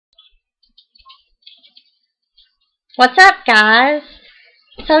What's up, guys?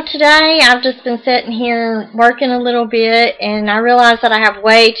 So today I've just been sitting here working a little bit, and I realized that I have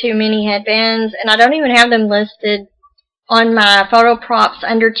way too many headbands, and I don't even have them listed on my photo props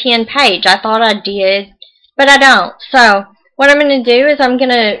under 10 page. I thought I did, but I don't. So what I'm going to do is I'm going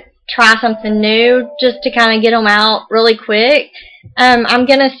to try something new just to kind of get them out really quick. I'm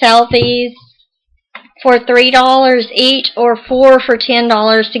going to sell these for $3 each or 4 for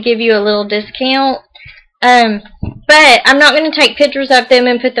 $10 to give you a little discount. But I'm not going to take pictures of them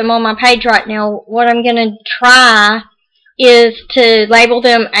and put them on my page right now. What I'm going to try is to label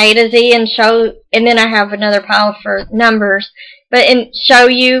them A to Z and show, and then I have another pile for numbers, and show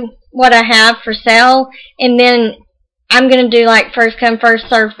you what I have for sale, and then I'm going to do like first come first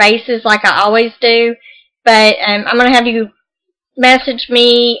serve basis like I always do, but I'm going to have you message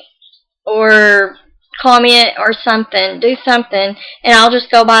me or comment or something, do something, and I'll just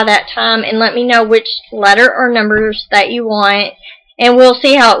go by that time and let me know which letter or numbers that you want, and we'll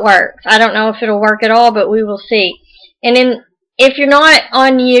see how it works. I don't know if it'll work at all, but we will see. And then if you're not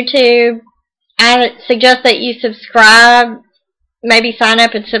on YouTube, I suggest that you subscribe, maybe sign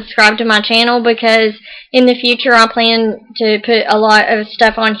up and subscribe to my channel, because in the future I plan to put a lot of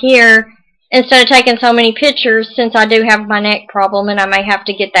stuff on here instead of taking so many pictures, since I do have my neck problem and I may have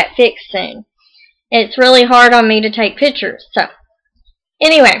to get that fixed soon. It's really hard on me to take pictures. So,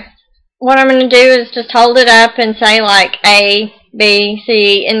 anyway, what I'm going to do is just hold it up and say like A, B,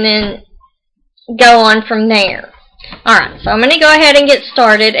 C, and then go on from there. Alright, so I'm going to go ahead and get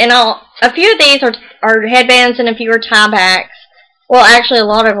started. And a few of these are headbands and a few are tiebacks. Well, actually, a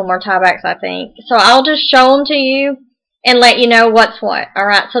lot of them are tiebacks, I think. So I'll just show them to you and let you know what's what.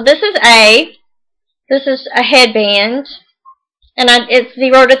 Alright, so this is A. This is a headband. And it's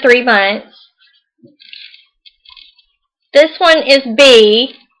 0 to 3 months. This one is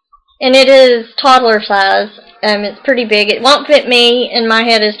B, and it is toddler size. It's pretty big. It won't fit me, and my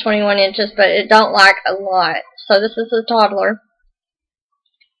head is 21 inches, but it don't like a lot. So this is a toddler.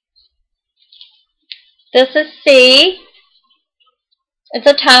 This is C. It's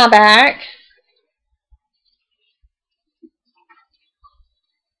a tieback.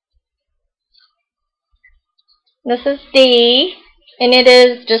 This is D, and it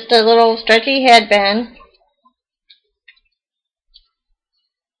is just a little stretchy headband.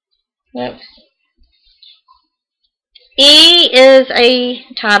 Oops. E is a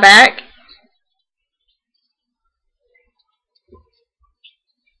tieback.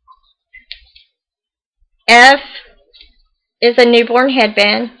 F is a newborn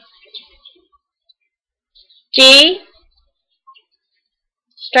headband. G,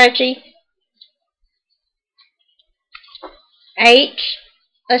 stretchy. H,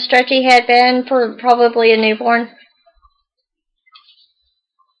 a stretchy headband for probably a newborn.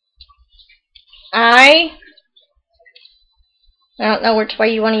 I don't know which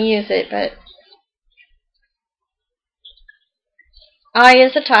way you want to use it, but I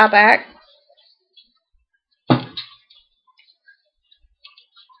is a tieback.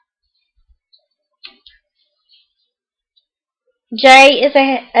 J is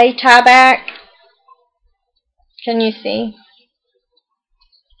a tieback. Can you see?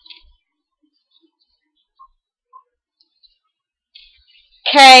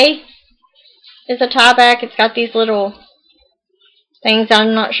 K is a tieback. It's got these little things.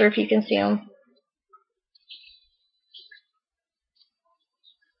 I'm not sure if you can see them.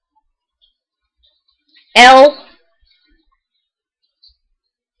 L,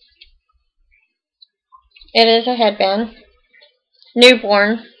 it is a headband.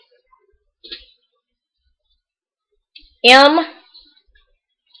 Newborn. M,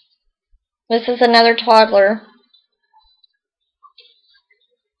 this is another toddler.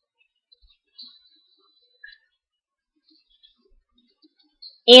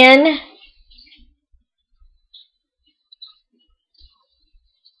 N,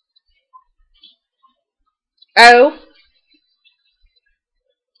 O,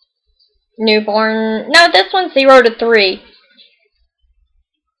 newborn. No, this one's 0 to 3.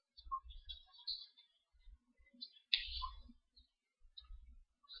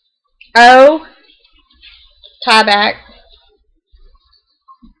 O, tieback.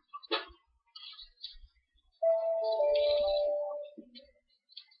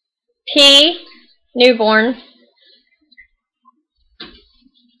 P, newborn.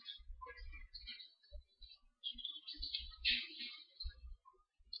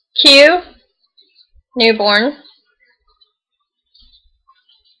 Q, newborn.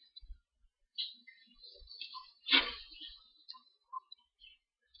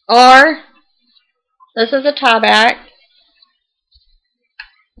 R, this is a tieback.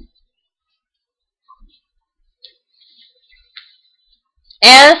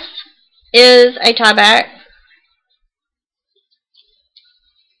 S is a tieback.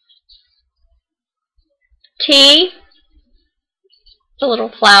 T is a little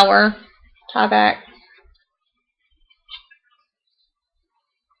flower tieback.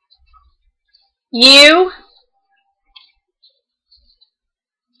 U,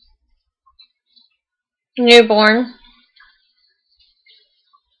 newborn.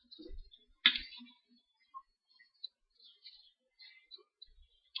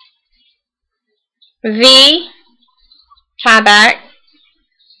 V, tieback.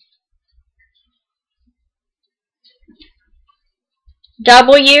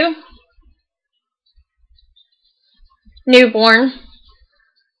 W, newborn.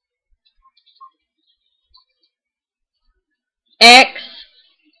 X,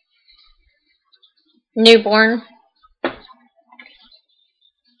 newborn.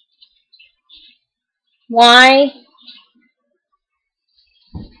 Y,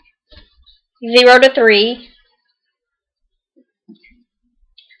 0 to 3.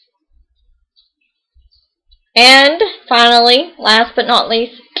 And finally, last but not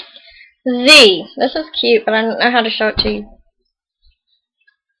least, Z. This is cute, but I don't know how to show it to you.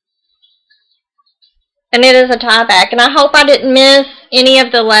 And it is a tieback. And I hope I didn't miss any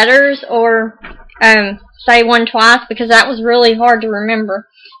of the letters or say one twice, because that was really hard to remember.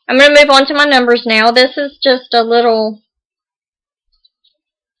 I'm going to move on to my numbers now. This is just a little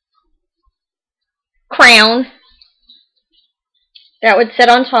crown that would sit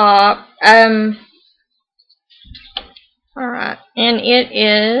on top. Alright, and it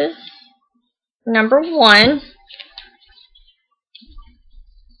is number 1.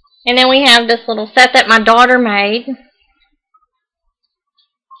 And then we have this little set that my daughter made.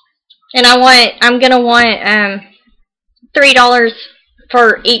 And I'm gonna want $3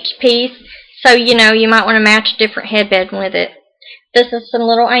 for each piece. So you know, you might want to match a different headband with it. This is some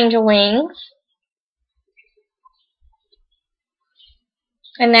little angel wings.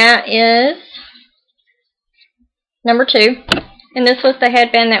 And that is number 2. And this was the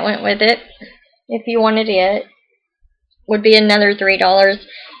headband that went with it. If you wanted it, would be another $3.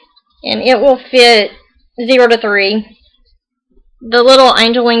 And it will fit 0 to 3. The little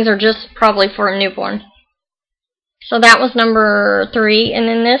angel wings are just probably for a newborn. So that was number 3. And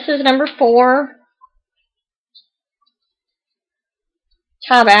then this is number 4.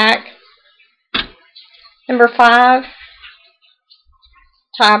 Tieback. Number 5.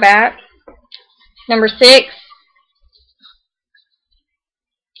 Tieback. Number 6.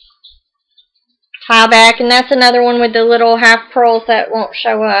 Tieback. And that's another one with the little half pearls that won't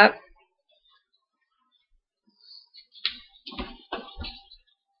show up.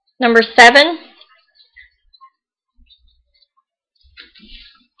 Number 7.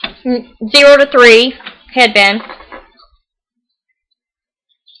 0 to 3 headband.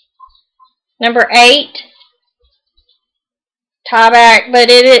 Number 8. Tieback, but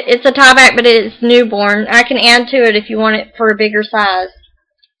it's a tieback, but it is newborn. I can add to it if you want it for a bigger size.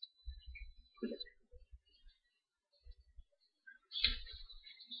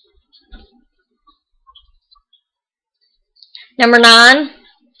 Number 9.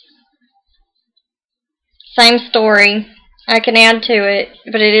 Same story. I can add to it,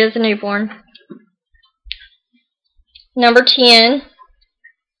 but it is a newborn. Number 10.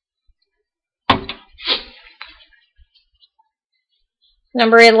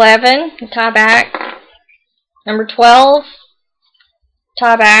 Number 11, tieback. Number 12,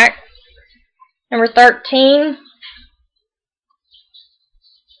 tieback. Number 13,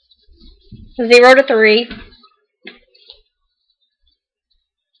 0 to 3.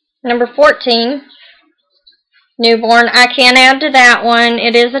 Number 14, newborn. I can add to that one.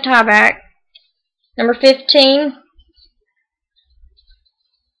 It is a tieback. Number 15,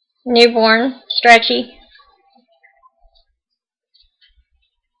 newborn, stretchy.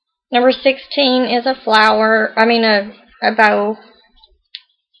 Number 16 is a flower, a bow.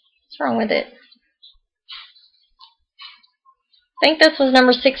 What's wrong with it? I think this was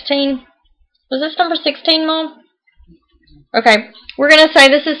number 16. Was this number 16, Mom? Okay, we're going to say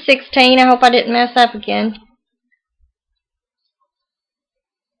this is 16. I hope I didn't mess up again.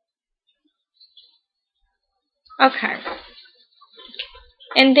 Okay.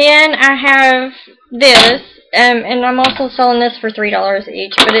 And then I have this, and I'm also selling this for $3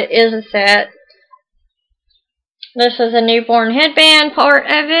 each, but it is a set. This is a newborn headband part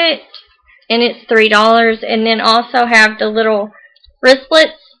of it, and it's $3. And then also have the little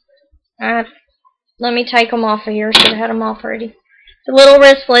wristlets. Let me take them off of here. Should have had them off already. The little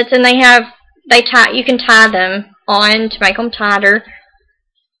wristlets, and you can tie them on to make them tighter.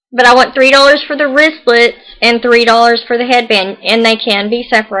 But I want $3 for the wristlets and $3 for the headband, and they can be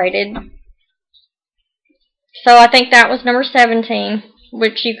separated. So I think that was number 17,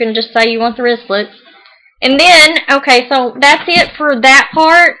 which you can just say you want the wristlets. And then, okay, so that's it for that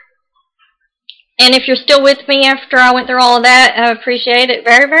part. And if you're still with me after I went through all of that, I appreciate it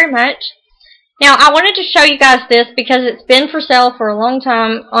very, very much. Now, I wanted to show you guys this because it's been for sale for a long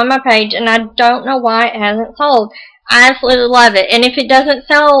time on my page, and I don't know why it hasn't sold. I absolutely love it. And if it doesn't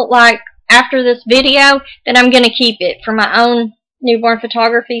sell, like, after this video, then I'm going to keep it for my own newborn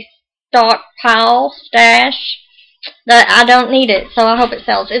photography stockpile, stash. That I don't need it, so I hope it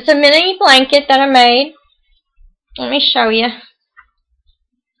sells. It's a mini blanket that I made. Let me show you.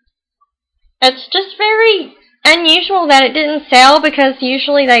 It's just very unusual that it didn't sell because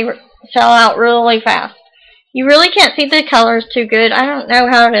usually they sell out really fast. You really can't see the colors too good. I don't know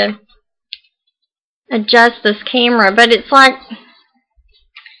how to adjust this camera, but it's like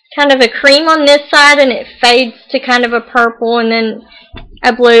kind of a cream on this side and it fades to kind of a purple and then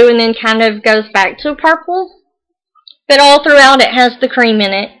a blue and then kind of goes back to a purple. But all throughout it has the cream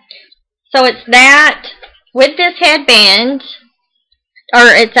in it. So it's that with this headband, or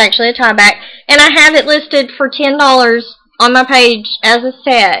it's actually a tieback, and I have it listed for $10 on my page as a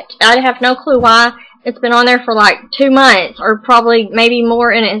set. I have no clue why. It's been on there for like 2 months or probably maybe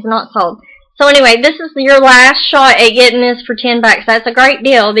more and it has not sold. So anyway, this is your last shot at getting this for $10. That's a great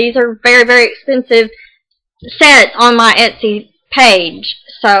deal. These are very, very expensive sets on my Etsy page.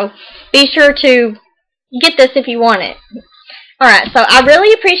 So be sure to get this if you want it. Alright, so I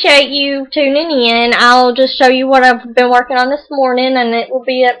really appreciate you tuning in. I'll just show you what I've been working on this morning, and it will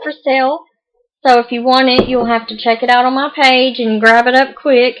be up for sale. So if you want it, you'll have to check it out on my page and grab it up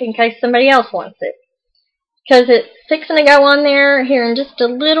quick in case somebody else wants it. Because it's fixing to go on there here in just a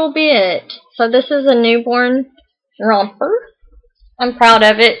little bit. So this is a newborn romper. I'm proud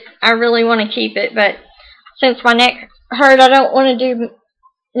of it. I really want to keep it, but since my neck hurt, I don't want to do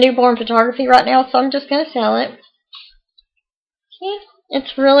newborn photography right now, so I'm just going to sell it. See?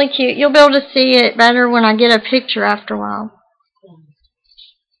 It's really cute. You'll be able to see it better when I get a picture after a while.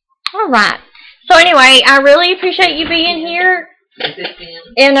 Alright. So anyway, I really appreciate you being here.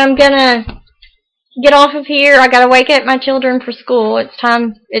 And I'm going to get off of here. I got to wake up my children for school. It's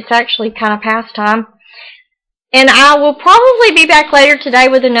time. It's actually kind of past time. And I will probably be back later today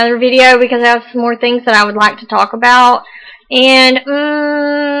with another video because I have some more things that I would like to talk about. And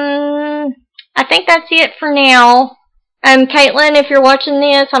I think that's it for now. Caitlin, if you're watching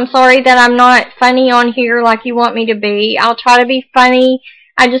this, I'm sorry that I'm not funny on here like you want me to be. I'll try to be funny.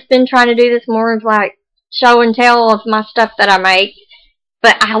 I've just been trying to do this more of like show and tell of my stuff that I make.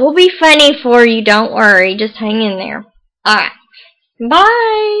 But I will be funny for you, don't worry. Just hang in there. Alright.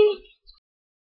 Bye!